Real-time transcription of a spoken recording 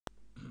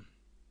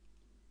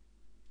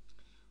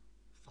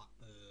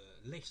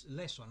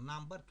lesson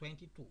number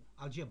 22,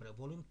 Algebra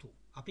volume 2,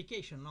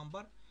 application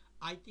number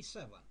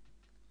 87.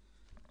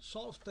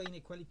 Solve the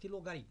inequality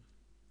logarithm.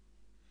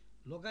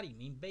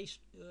 Logarithm in base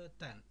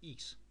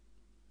 10x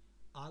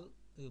al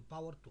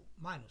power 2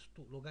 minus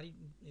 2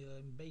 logarithm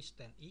in base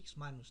 10x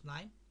minus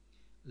 9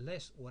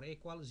 less or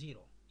equal 0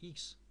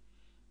 x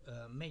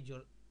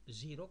major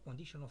 0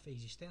 condition of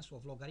existence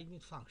of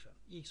logarithmic function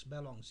x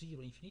belongs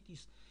 0 infinity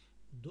is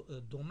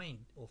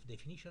domain of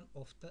definition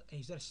of the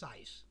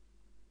exercise.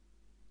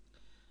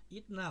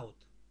 It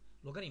note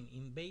logarithm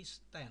in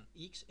base 10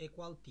 x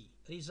equal t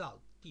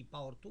result t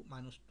power 2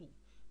 minus 2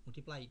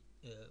 multiply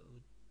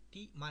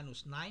t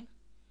minus 9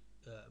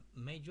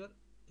 major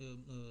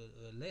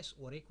less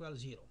or equal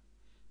 0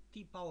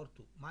 t power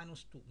 2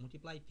 minus 2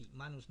 multiply t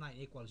minus 9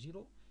 equal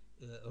 0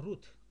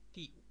 root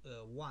t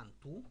 1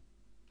 2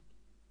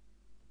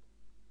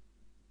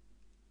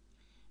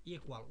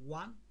 equal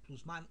 1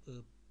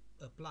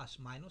 plus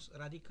minus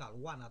radical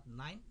 1 at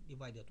 9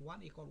 divided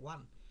 1 equal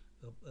 1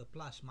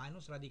 plus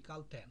minus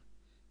radical 10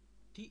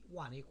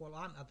 t1 equal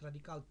 1 at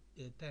radical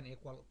 10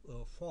 equal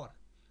 4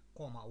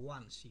 comma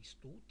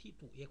 162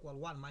 t2 equal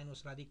 1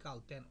 minus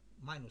radical 10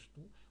 minus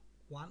 2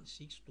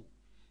 162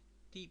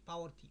 t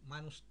power t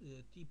minus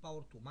t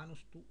power 2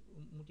 minus 2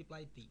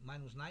 multiply t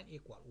minus 9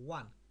 equal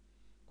 1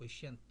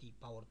 quotient t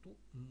power 2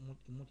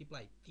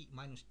 multiply t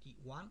minus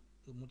t1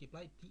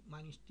 multiply t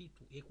minus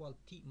t2 equal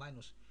t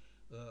minus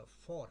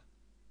 4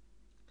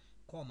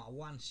 comma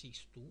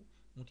 162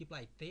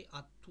 multiply t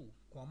at 2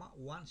 comma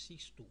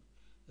 162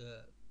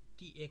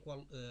 t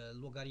equal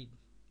logarithm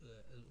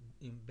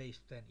in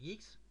base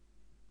 10x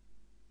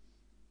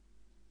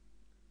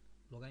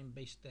logarithm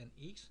base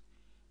 10x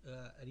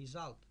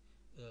result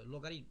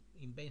logarithm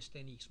in base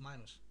 10x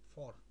minus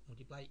 4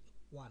 multiply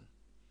 1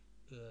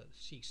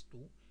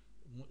 62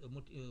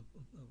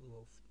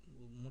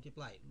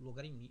 multiply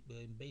logarithm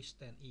in base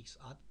 10x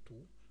at 2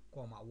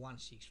 comma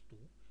 162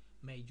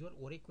 major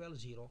or equal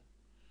 0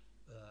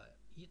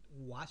 it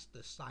was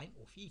the sign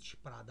of each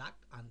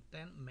product and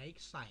 10 make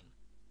sign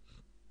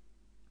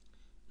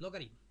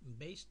logarithm in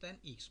base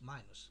 10x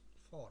minus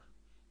 4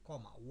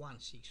 comma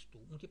 162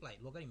 multiply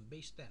logarithm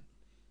base 10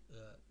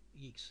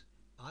 x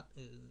at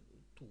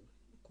 2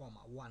 comma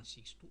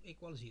 162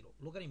 equal 0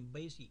 logarithm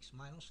base x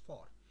minus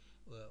 4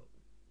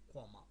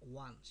 comma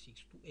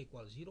 162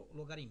 equal 0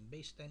 logarithm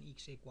base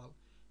 10x equal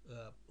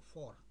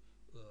 4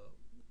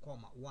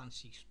 comma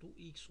 162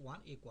 x1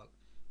 equal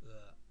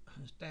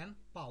 10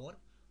 power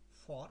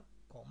 4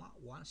 comma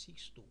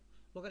 162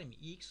 logarithm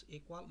x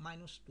equal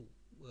minus 2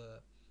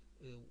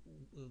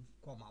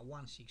 comma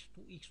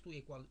 162 x2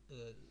 equal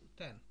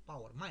 10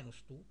 power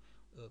minus 2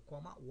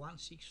 comma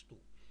 162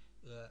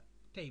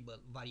 table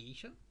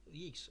variation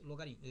x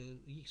logarithm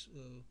x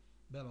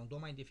belong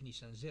domain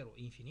definition 0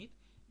 infinite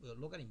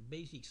logarithm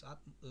base x at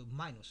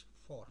minus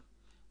 4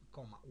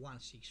 comma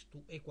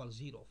 162 equal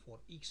 0 for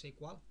x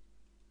equal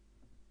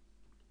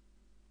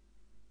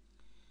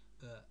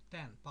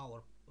 10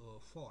 power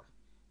 4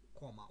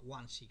 comma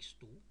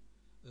 162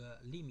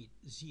 limit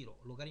 0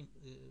 logarithm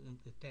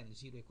 10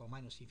 0 equal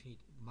minus infinite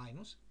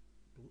minus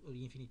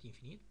infinite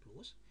infinite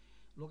plus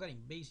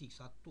logarithm base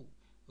x at 2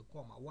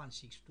 comma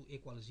 162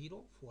 equal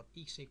 0 for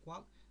x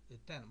equal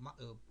 10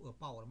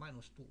 power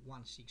minus 2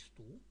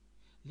 162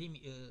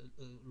 limit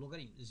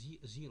logarithm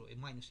 0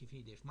 minus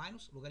infinite dash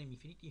minus logarithm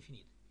infinite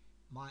infinite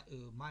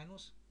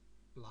minus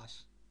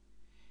plus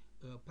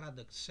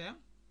product sum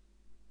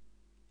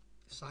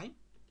sign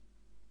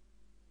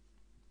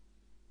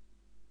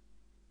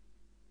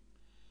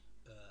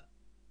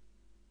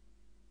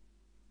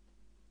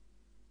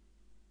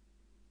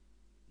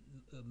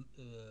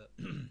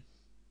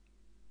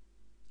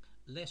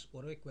less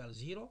or equal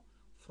 0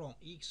 from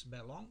x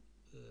belong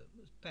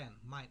 10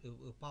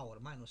 power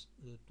minus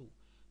 2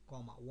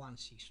 comma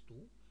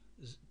 162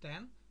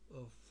 10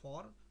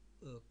 4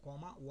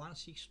 comma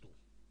 162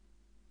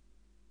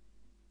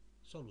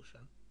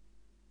 solution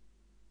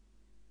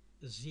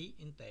z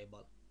in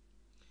table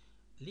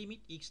limit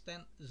x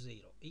 10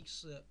 0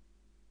 x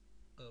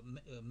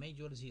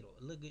major 0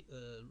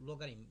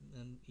 logarithm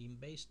in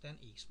base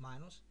 10x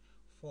minus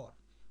 4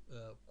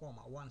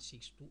 comma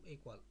 162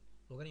 equal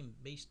logarithm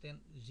base 10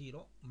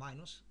 0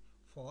 minus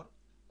 4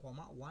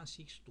 comma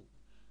 162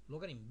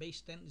 logarithm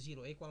base 10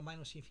 0 equal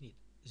minus infinite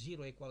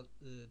 0 equal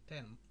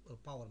 10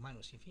 power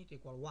minus infinite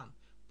equal 1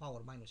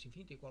 power minus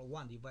infinite equal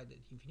 1 divided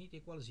infinite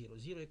equal 0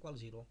 0 equal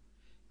 0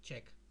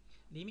 check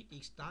limit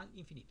x time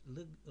infinite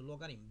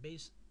logarithm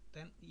base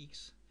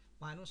 10x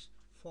minus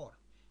 4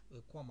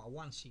 comma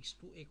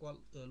 162 equal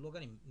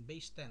logarithm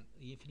base 10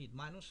 infinite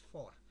minus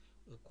 4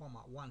 comma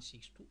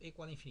 162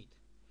 equal infinite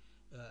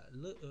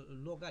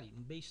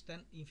logarithm base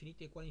 10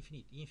 infinite equal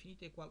infinite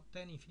infinite equal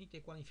 10 infinite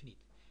equal infinite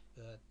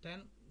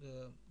 10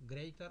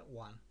 greater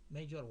 1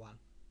 major 1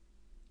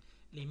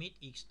 limit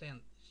x 10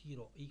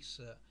 0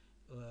 x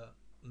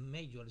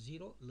major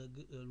 0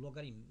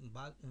 logarithm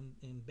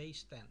in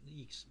base 10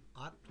 x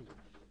at 2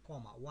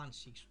 comma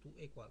 162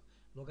 equal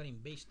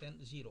logarithm base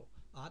 10 0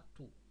 at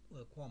 2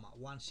 comma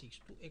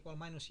 162 equal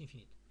minus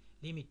infinite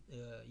limit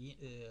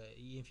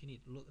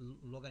infinite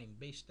logarithm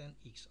base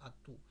 10x at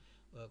 2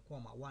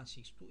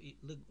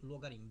 162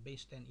 logarithm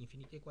base 10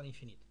 infinite equal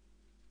infinite.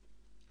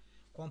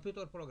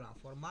 Computer program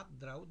format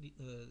draw the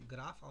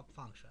graph of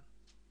function.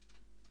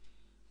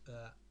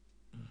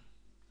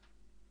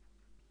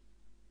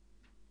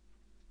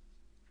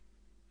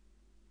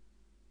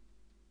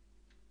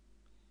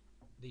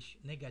 Deci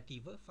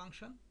negativă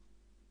function,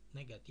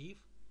 negative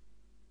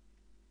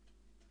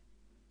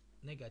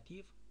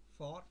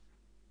for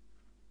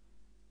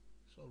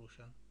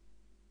solution.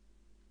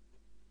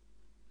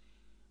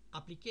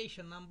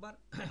 Application number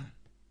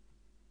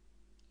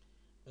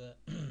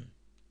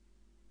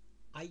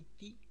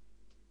IT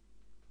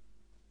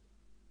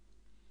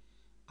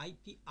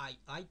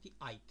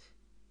 8.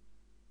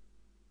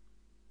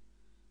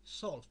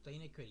 Solve the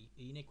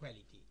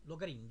inequality.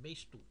 Logarithm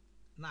base 2.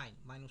 9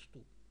 minus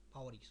 2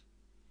 power x.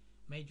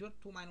 Measure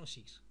 2 minus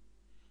 6.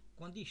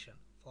 Condition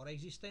for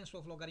existence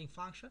of logarithm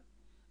function.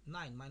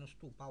 9 minus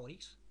 2 power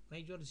x.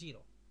 Measure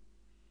 0.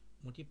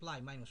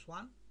 Multiply minus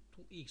 1.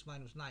 2x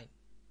minus 9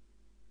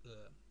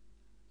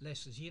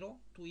 less 0.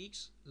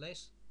 2x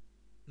less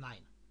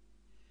 9.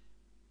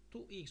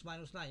 2x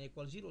minus 9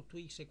 equal 0.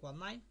 2x equal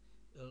 9.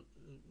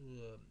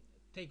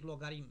 Take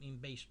logarithm in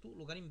base 2.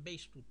 Logarithm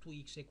base 2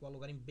 2x equal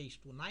logarithm base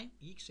 2 9.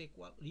 X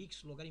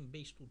logarithm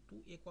base 2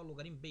 2 equal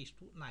logarithm base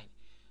 2 9.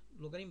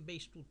 Logarithm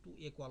base 2 2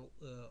 equal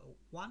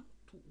 1.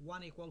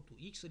 1 equal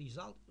to x.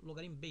 Result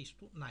logarithm base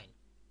 2 9.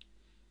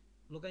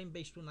 Logarithm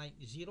base 2 9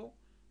 0.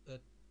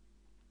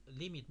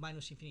 Limit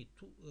minus infinite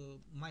 2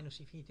 minus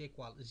infinite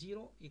equal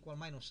 0 equal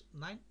minus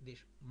 9.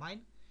 Deci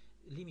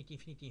limit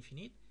infinite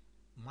infinite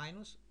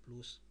minus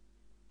plus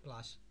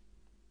plus.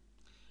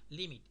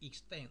 Limit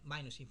x 10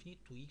 minus infinite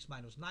 2x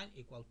minus 9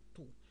 equal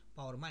 2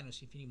 power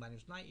minus infinite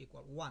minus 9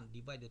 equal 1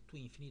 divided 2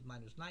 infinite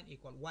minus 9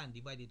 equal 1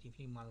 divided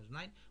infinite minus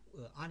 9.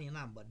 Any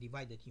number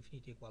divided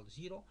infinite equal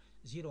 0.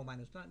 0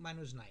 minus 9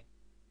 minus 9.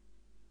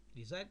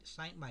 Result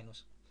sign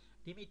minus.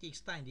 Limit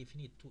x times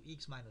infinite to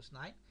x minus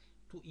 9.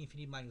 2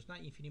 infinite minus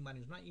 9 infinite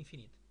minus 9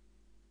 infinite.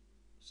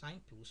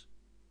 Sign plus.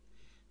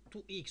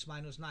 2x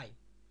minus 9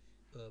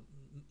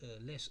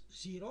 less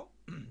 0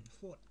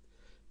 for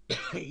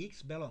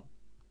x belong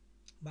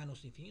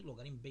minus infinite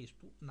logarithm base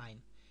 2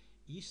 9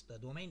 is the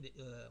domain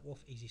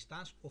of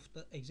existence of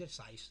the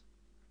exercise.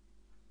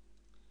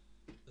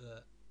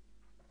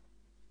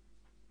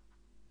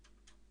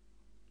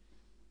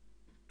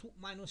 2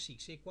 minus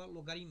 6 equal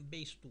logarithm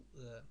base 2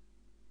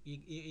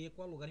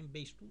 equal logarithm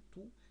base 2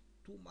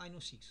 2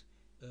 minus 6.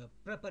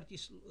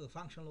 Properties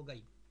function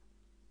logarithm.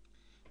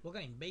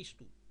 Logarithm base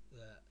 2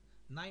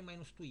 9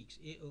 minus 2x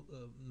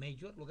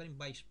major logarithm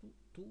base 2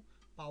 2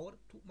 power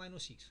 2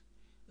 minus 6.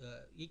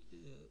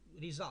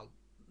 Result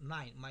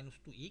 9 minus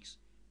 2x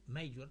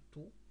major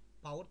 2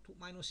 power 2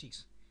 minus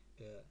 6.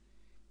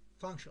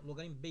 Function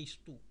logarithm base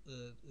 2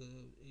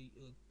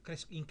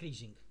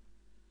 increasing.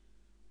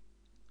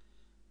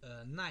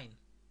 9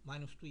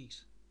 minus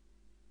 2x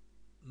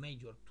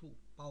major 2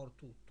 power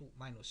 2 2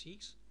 minus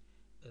 6.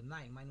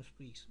 9 minus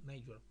 2x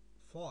major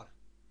 4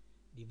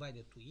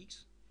 divided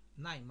 2x.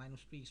 9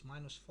 minus 2x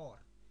minus 4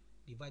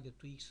 divided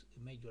 2x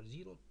major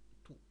 0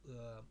 2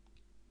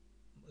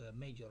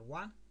 major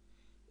 1.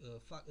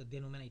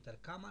 Denominator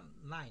common.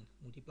 9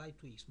 multiply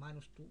 2x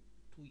minus 2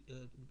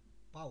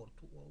 power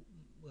 2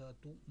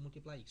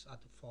 multiply x at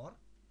 4.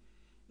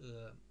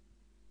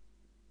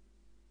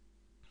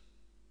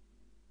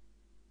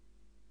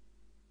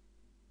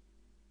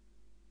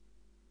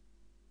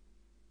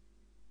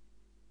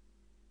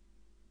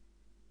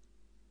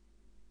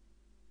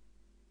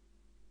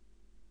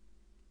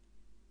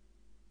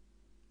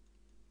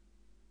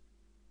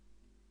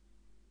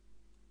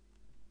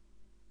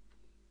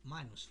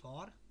 Minus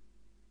 4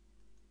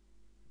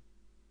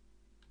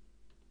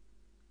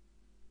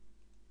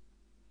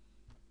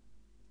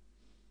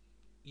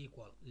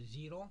 equal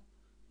 0.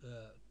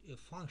 If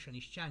function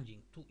is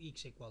changing to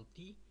x equal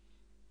t.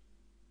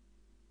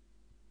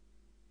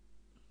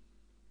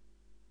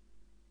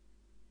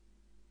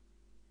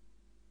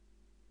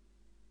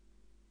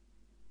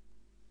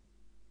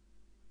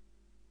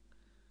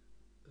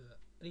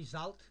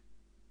 Result,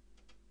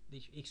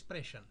 this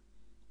expression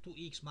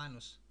 2x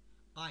minus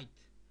 8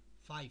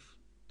 5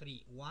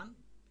 3 1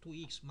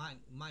 2x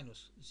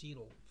minus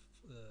 0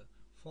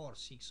 4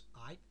 6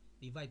 8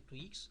 divide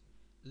 2x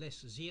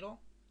less 0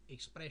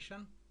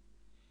 expression.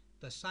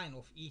 The sign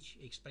of each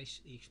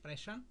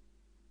expression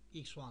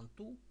x1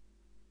 2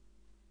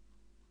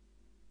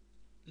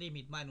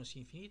 limit minus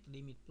infinite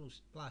limit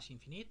plus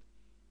infinite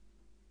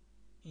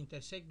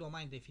intersect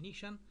domain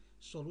definition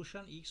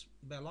solution x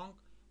belong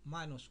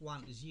minus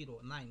 1 0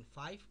 9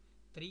 5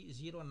 3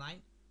 0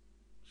 9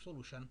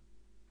 solution.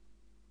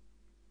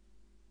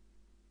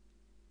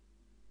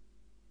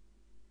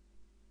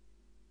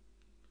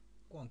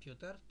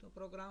 Computer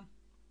program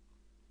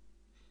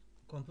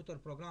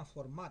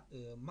for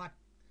math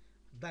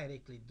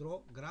directly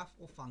draw graph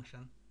of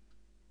function.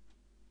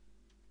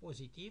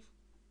 Positive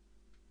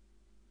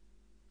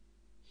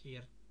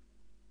here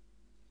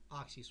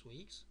axis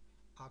x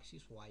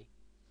axis y.